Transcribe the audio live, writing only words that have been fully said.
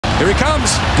Here he comes.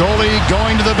 Goalie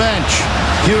going to the bench.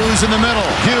 Hughes in the middle.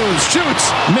 Hughes shoots.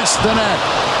 Missed the net.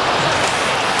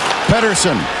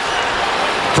 Pettersson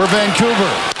for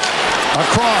Vancouver.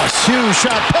 Across. Hughes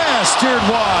shot pass. Steered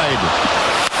wide.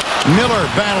 Miller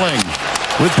battling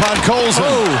with Podkolzin.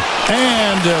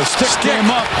 And stick came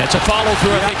up. It's a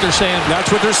follow-through, I think they're saying.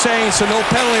 That's what they're saying, so no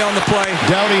penalty on the play.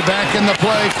 Doughty back in the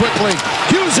play quickly.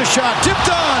 Hughes a shot. Tipped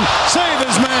on. Save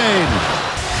is made.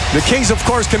 The Kings, of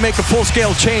course, can make a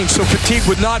full-scale change, so fatigue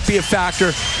would not be a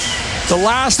factor. The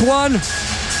last one,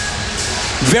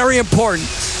 very important.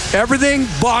 Everything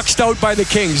boxed out by the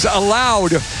Kings.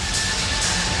 Allowed.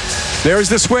 There's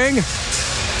the swing.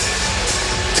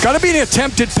 It's got to be an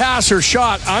attempted pass or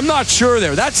shot. I'm not sure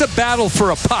there. That's a battle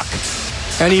for a puck.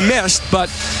 And he missed, but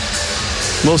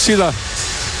we'll see the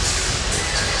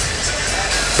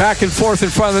back and forth in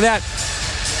front of the net.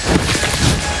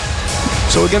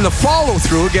 So again, the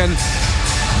follow-through, again,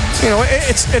 you know,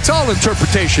 it's all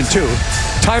interpretation too.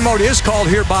 Timeout is called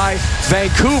here by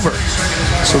Vancouver.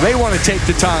 So they want to take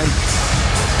the time.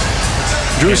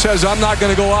 Drew says, I'm not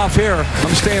going to go off here.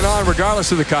 I'm staying on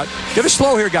regardless of the cut. Get it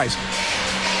slow here, guys.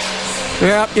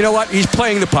 Yeah, you know what? He's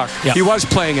playing the puck. Yeah. He was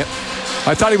playing it.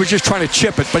 I thought he was just trying to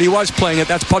chip it, but he was playing it.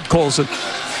 That's Podkolzin.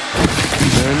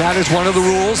 And that is one of the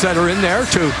rules that are in there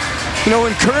to, you know,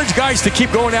 encourage guys to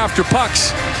keep going after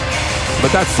pucks.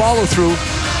 But that follow-through,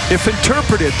 if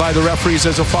interpreted by the referees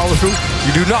as a follow-through,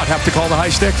 you do not have to call the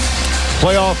high stick.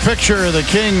 Playoff picture, the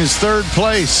Kings third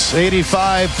place,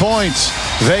 85 points.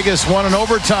 Vegas won in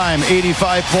overtime,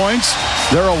 85 points.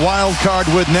 They're a wild card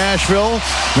with Nashville.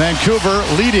 Vancouver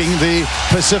leading the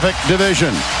Pacific Division.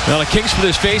 Well, the Kings for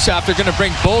this faceoff, they're going to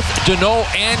bring both Deneau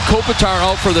and Kopitar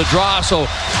out for the draw. So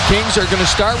Kings are going to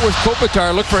start with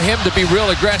Kopitar. Look for him to be real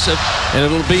aggressive. And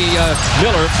it'll be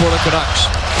Miller for the Canucks.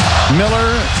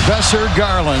 Miller, Besser,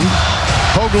 Garland,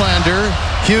 Höglander,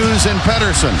 Hughes, and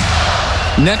Pettersson.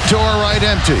 Net to our right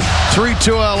empty.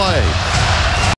 3-2 LA.